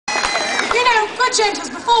But gentles,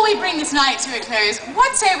 before we bring this night to a close,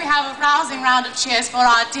 what say we have a rousing round of cheers for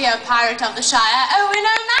our dear pirate of the Shire, Owen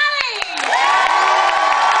O'Malley!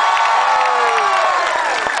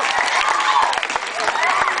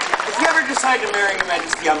 If you ever decide to marry Your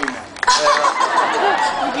Majesty, I'm your man.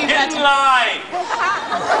 Get in line!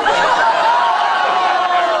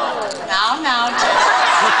 Now, gentles.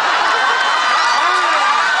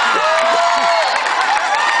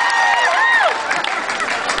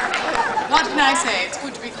 What can I say? It's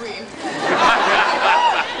good to be queen.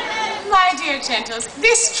 My dear gentles,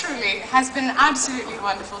 this truly has been an absolutely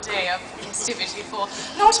wonderful day of festivity for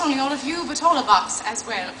not only all of you, but all of us as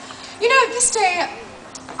well. You know, this day,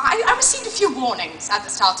 I received a few warnings at the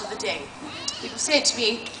start of the day. People said to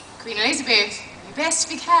me, Queen Elizabeth, you best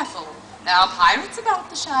be careful. There are pirates about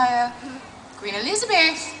the Shire. Queen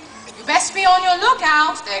Elizabeth, you best be on your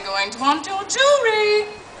lookout. They're going to want your jewelry.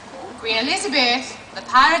 Queen Elizabeth, the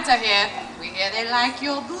pirates are here. We hear they like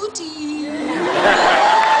your booty. Yeah!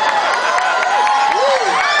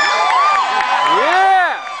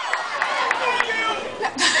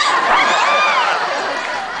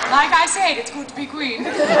 Like I said, it's good to be queen.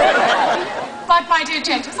 But, my dear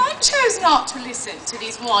gentles, I chose not to listen to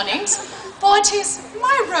these warnings, for it is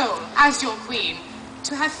my role as your queen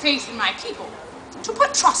to have faith in my people, to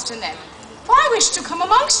put trust in them. For I wish to come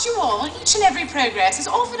amongst you all on each and every progress as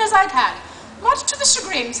often as I can, much to the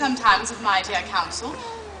chagrin sometimes of my dear council,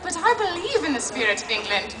 but I believe in the spirit of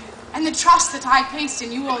England, and the trust that I placed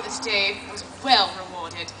in you all this day was well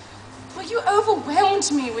rewarded. For you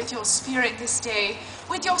overwhelmed me with your spirit this day,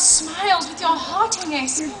 with your smiles, with your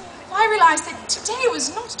heartiness. I realized that today was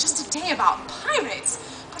not just a day about pirates,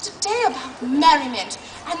 but a day about merriment,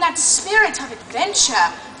 and that spirit of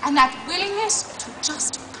adventure, and that willingness to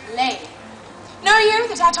just play. Know you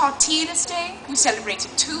that at our tea this day, we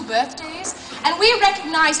celebrated 2 birthdays, and we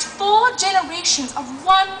recognized 4 generations of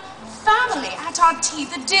one family at our tea.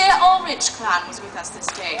 The dear Ulrich clan was with us this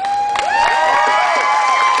day.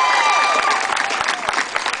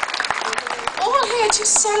 All here to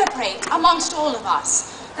celebrate amongst all of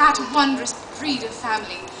us that wondrous breed of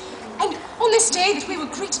family. And on this day that we were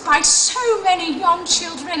greeted by so many young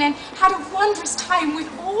children and had a wondrous time with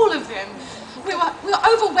all of them, we were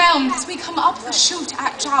overwhelmed as we come up the chute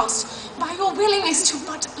at Joust by your willingness to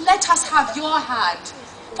but let us have your hand.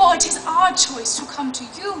 For it is our choice to come to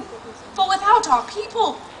you. For without our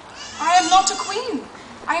people, I am not a queen.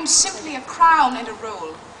 I am simply a crown and a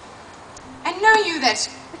roll. And know you that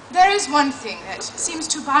there is one thing that seems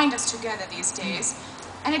to bind us together these days,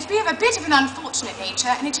 and it be of a bit of an unfortunate nature,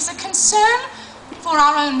 and it is a concern for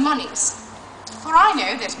our own monies. For I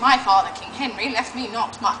know that my father, King Henry, left me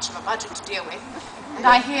not much of a budget to deal with, and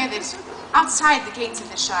I hear that outside the gates of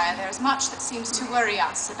the Shire there is much that seems to worry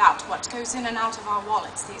us about what goes in and out of our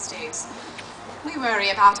wallets these days. We worry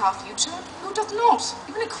about our future. Who doth not?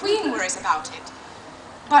 Even a queen worries about it.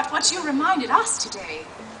 But what you reminded us today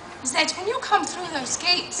is that when you come through those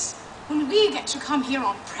gates, when we get to come here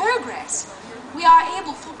on progress, we are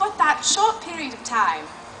able for but that short period of time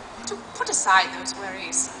to put aside those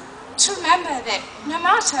worries, to remember that no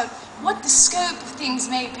matter what the scope of things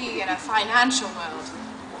may be in a financial world,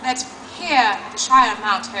 that here at the Shire of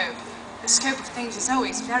Mount Hope, the scope of things is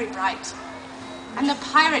always very bright. And the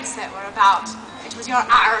pirates that were about, it was your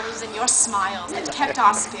arrows and your smiles that kept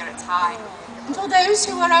our spirits high. And for those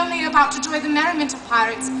who were only about to join the merriment of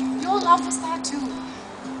pirates, your love was there too.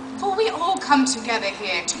 For we all come together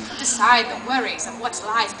here to put aside the worries of what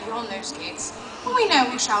lies beyond those gates, for we know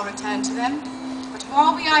we shall return to them. But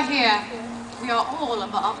while we are here, we are all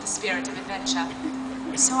of the spirit of adventure.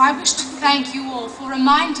 So I wish to thank you all for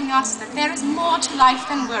reminding us that there is more to life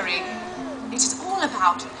than worry. It is all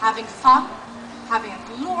about having fun, having a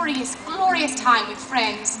glorious, glorious time with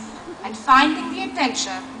friends, and finding the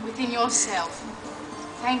adventure within yourself.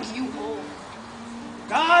 Thank you all.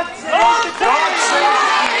 God save the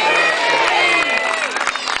Queen!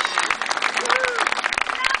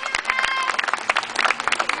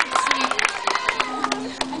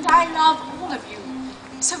 And I love all of you.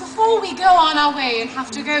 So before we go on our way and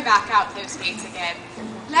have to go back out those gates again,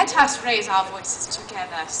 let us raise our voices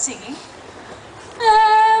together, singing,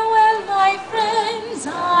 "Farewell, my friends,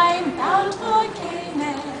 I'm bound for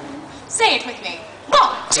Canaan." Say it with me.